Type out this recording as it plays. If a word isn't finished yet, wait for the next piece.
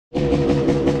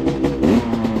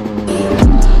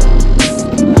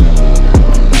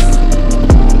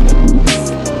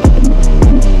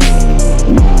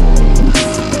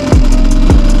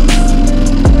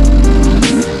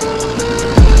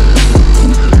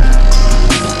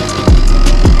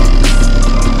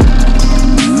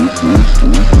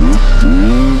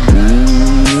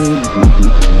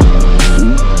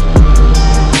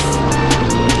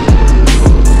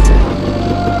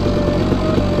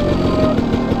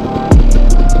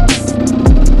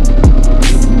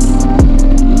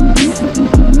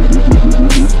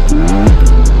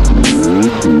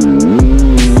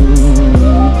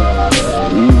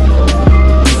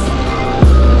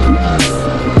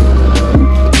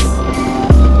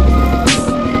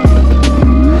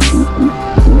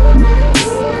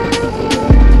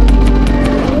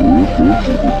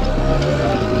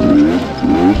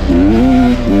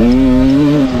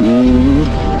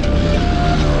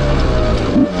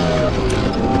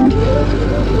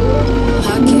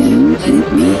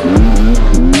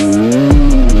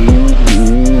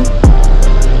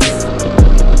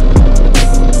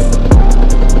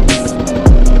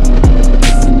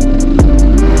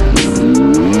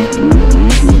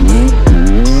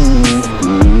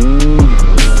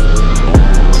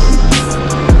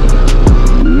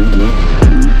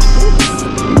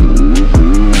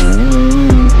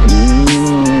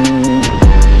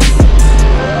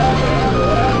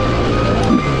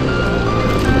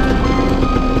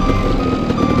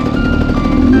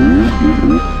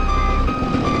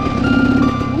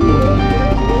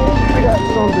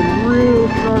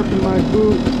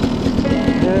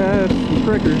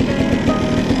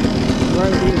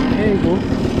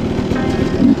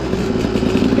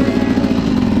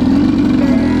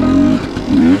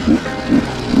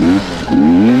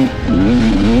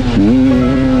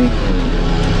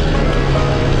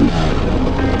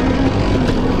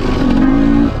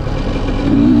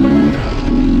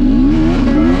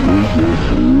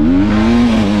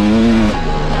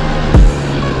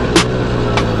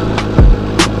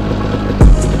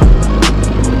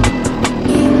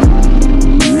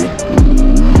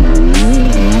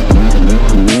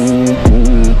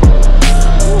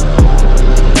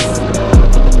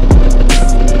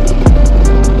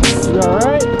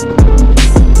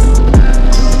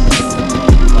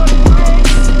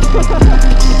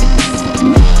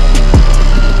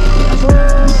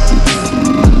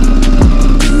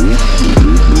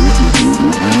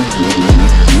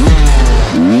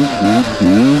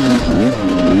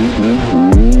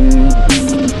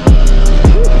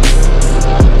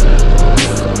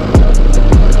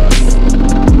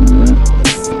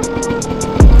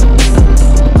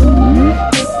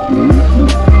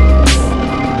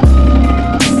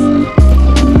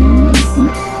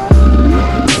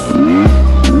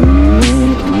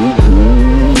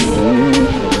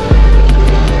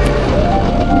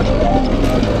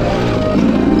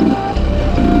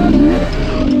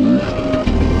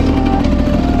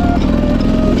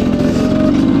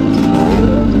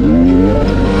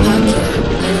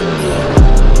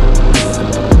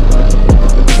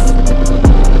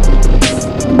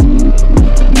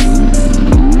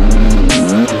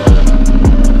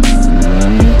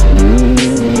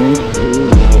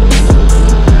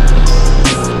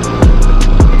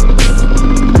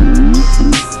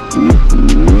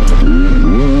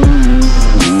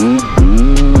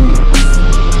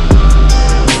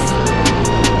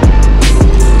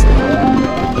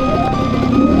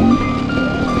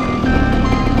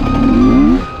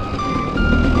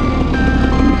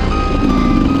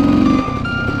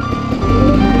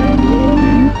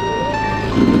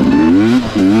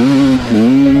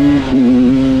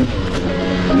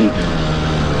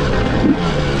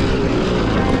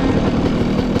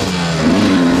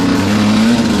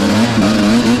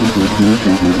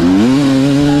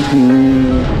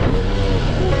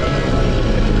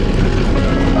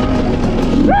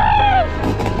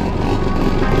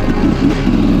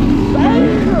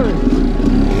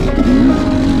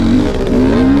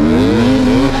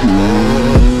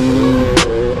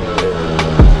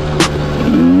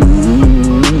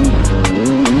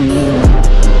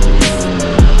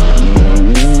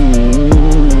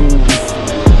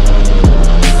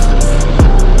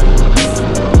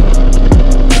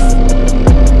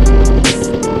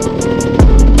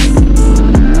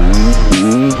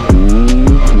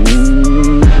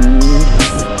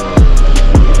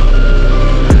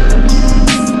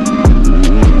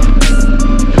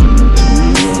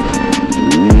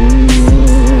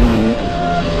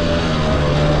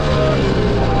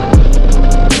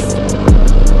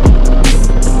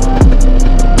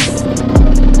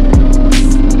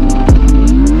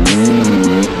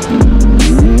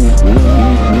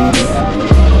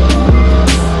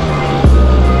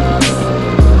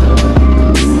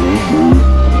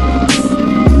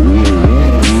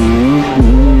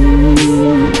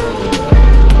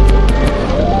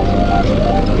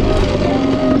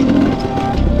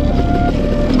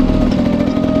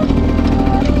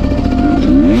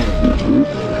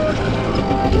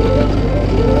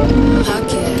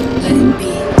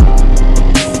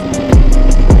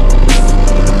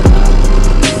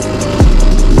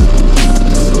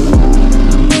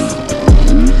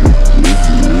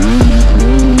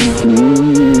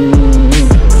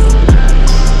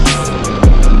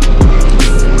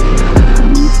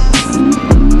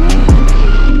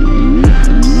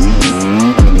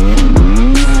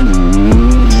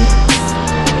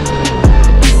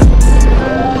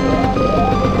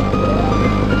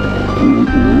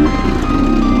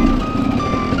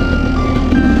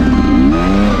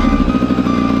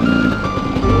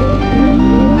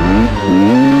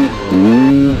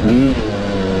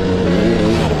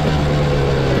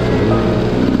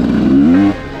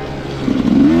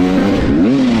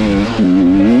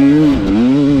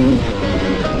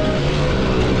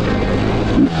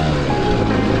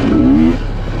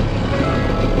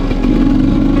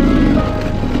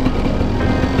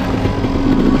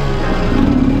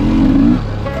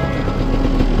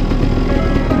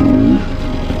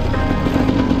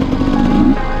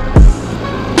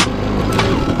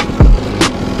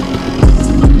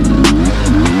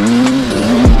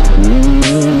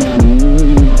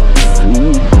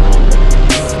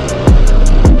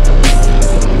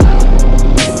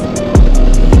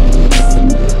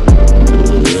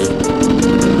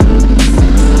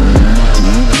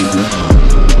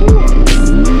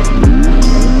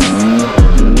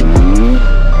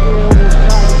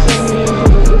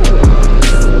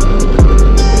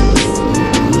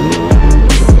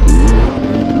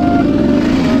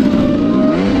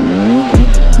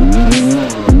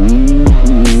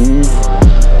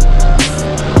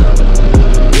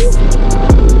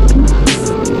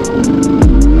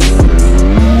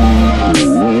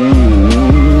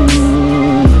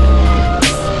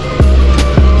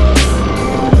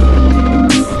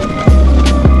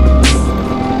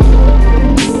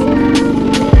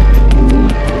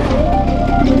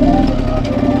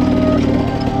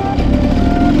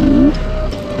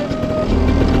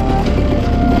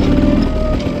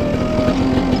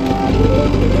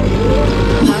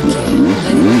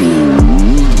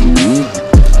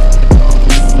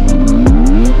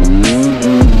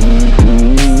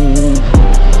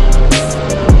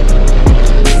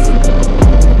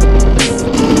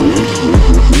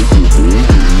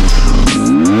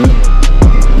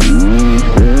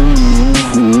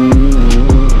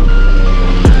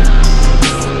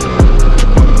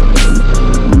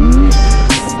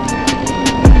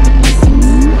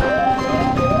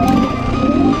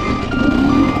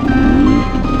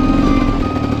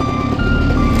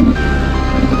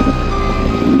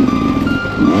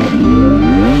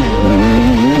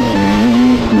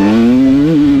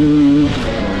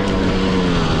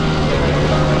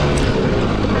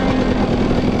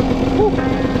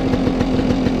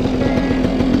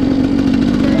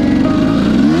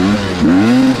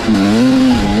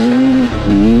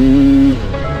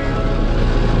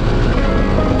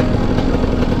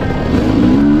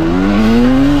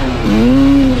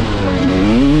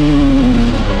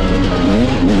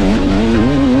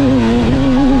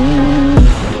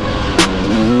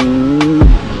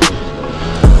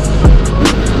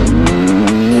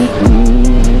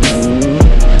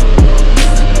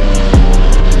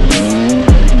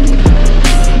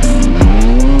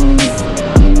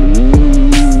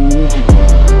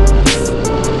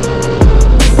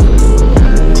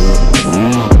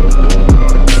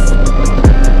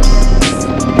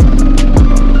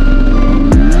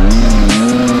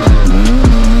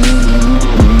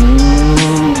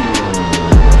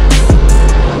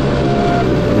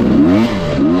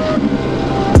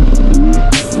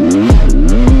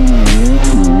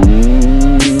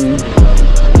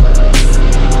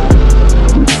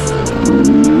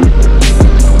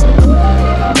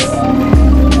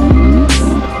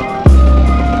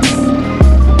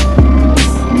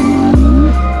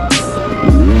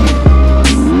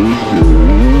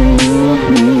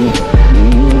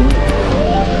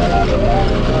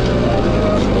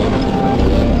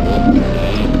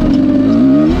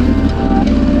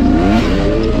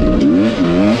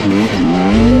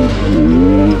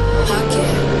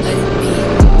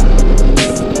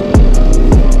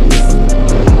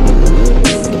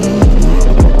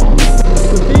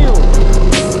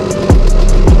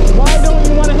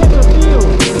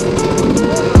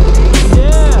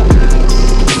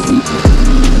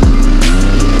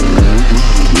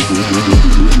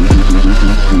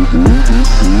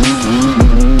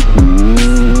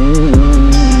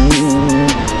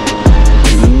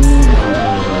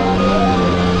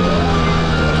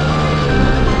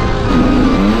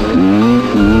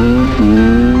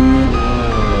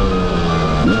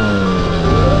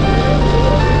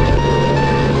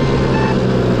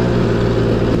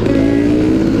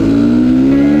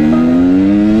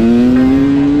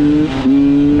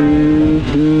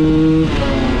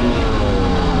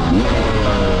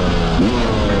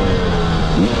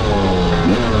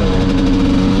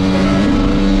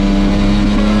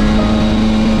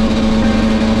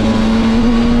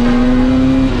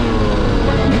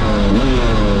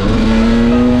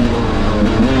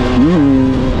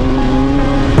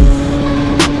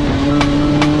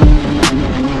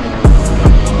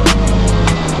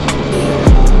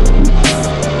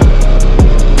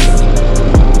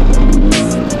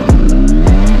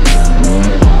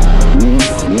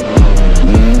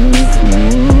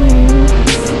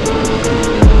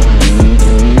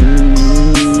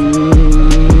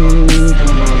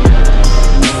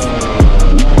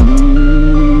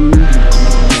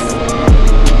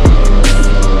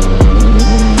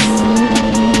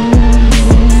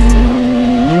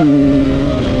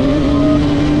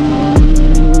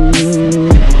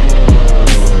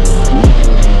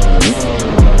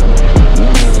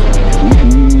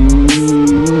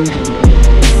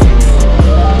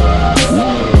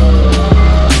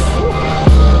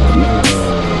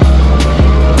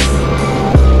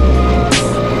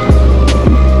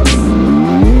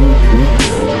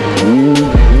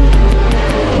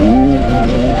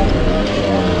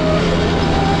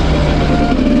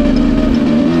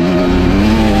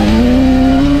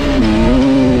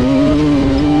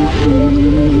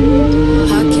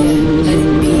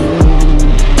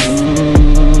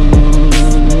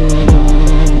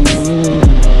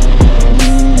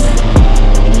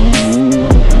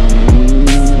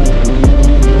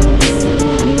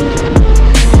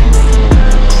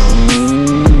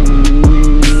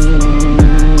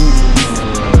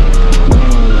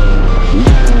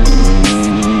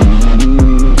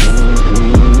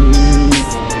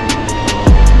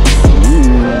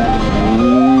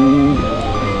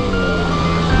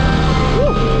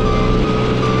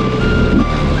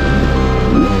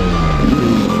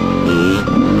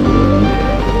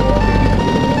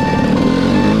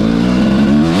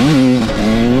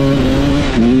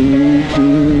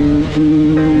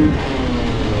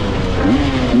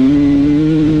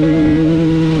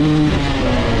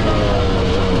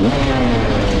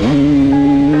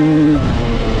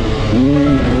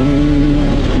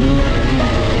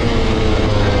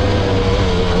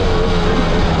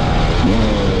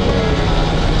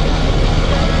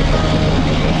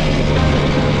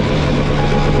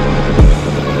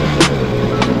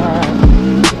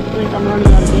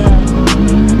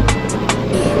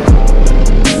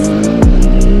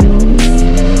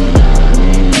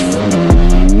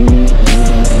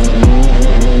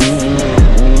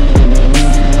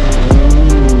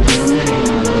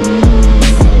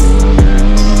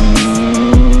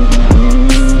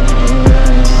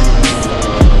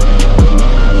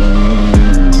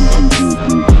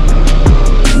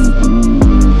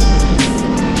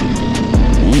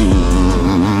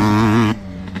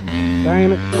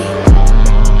Dang it. I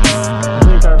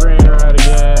think I ran her out of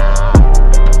gas.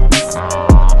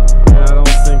 And I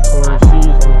don't think Tori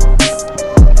sees me.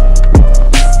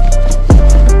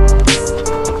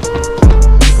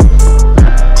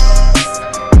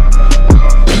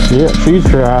 Yeah, she's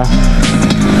dry.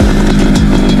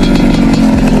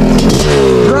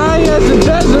 Dry as the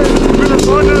desert. We're gonna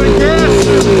run out of gas.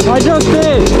 I just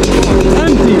did.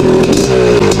 Empty.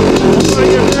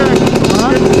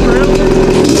 Huh?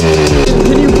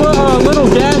 Can you put a little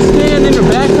gas can in your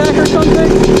backpack or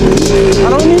something? I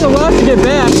don't need a lot to get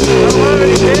back. I don't have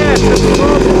any gas. That's the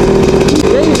problem.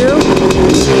 Yeah, you do.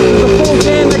 There's a full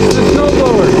can next to the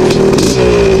snowblower.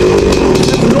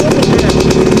 That's normal gas.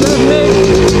 That's big.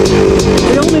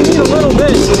 We only need a little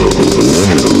bit.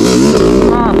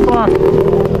 Ah, fuck.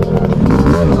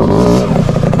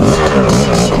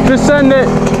 Just send it.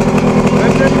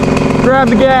 Grab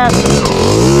the gas.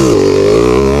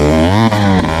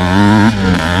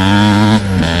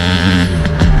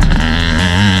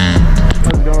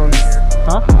 How's it going?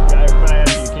 Huh? Yeah,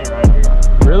 you can't ride here.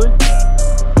 Really?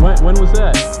 Yeah. When was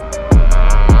that?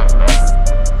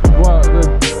 Well,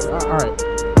 alright.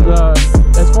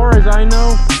 As far as I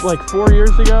know, like 4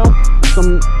 years ago,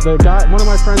 one of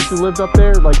my friends who lived up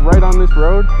there, like right on this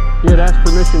road, he had asked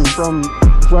permission from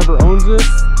whoever owns it,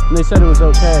 and they said it was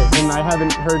okay, and I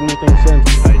haven't heard anything since.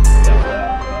 I doubt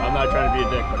that. I'm not trying to be a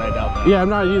dick, but I doubt that. Yeah, I'm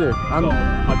not either.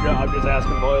 I'm just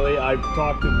asking loyally. I've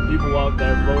talked to people out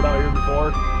that rode out here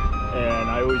before, and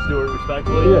I always do it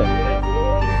respectfully.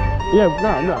 Yeah.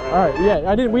 Yeah, no. All right.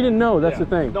 Yeah, we didn't know. That's the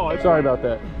thing. No, sorry about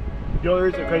that. You know,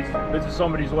 there's this is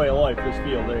somebody's way of life. This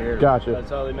field right here. Gotcha. That's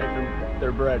how they make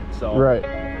their bread. So. Right.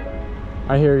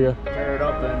 I hear you. Tear it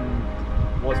up, and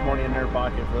what's money in their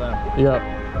pocket for them? Yep.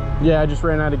 Yeah, I just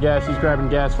ran out of gas. He's grabbing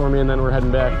gas for me, and then we're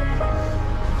heading back.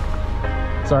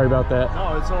 Sorry about that.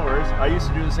 No, it's no worries. I used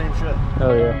to do the same shit.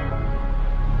 Hell yeah.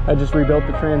 I just rebuilt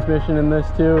the transmission in this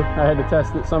too. I had to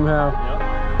test it somehow.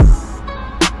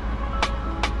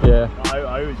 Yep. Yeah. I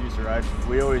always used to ride.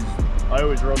 I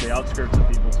always rode the outskirts of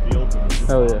people's fields and just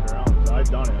hell yeah. Around. So I've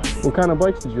done it. I mean, what kind of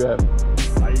bikes did you have?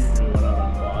 I usually went out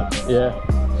on quads. Yeah.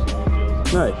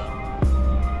 Nice.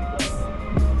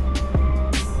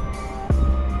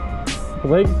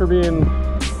 Well, thank you for being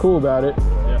cool about it.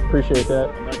 Yeah. Appreciate that.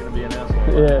 I'm not going to be an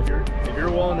asshole. Yeah. If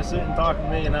you're willing to sit and talk to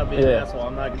me and not be an asshole,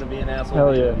 I'm not going to be an asshole.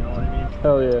 Hell yeah. You know what I mean?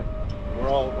 Hell yeah. We're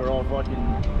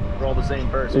all the same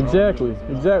person. Exactly.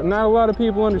 Exactly. Not a lot of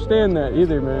people understand that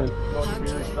either, man.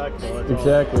 Be respectful.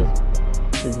 Exactly.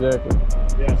 Exactly.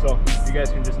 Yeah, so you guys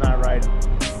can just not ride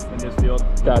in this field.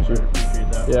 Got you.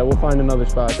 Appreciate that. Yeah, we'll find another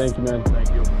spot. Thank you, man.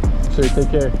 Thank you. Sir, take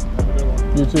care. Have a good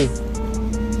one. You too.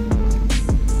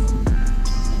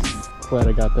 Glad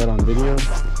I got that on video.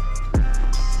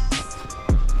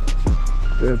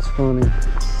 That's funny.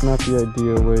 Not the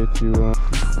ideal way to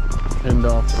end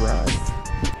off the ride.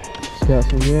 Just got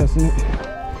some gas in it.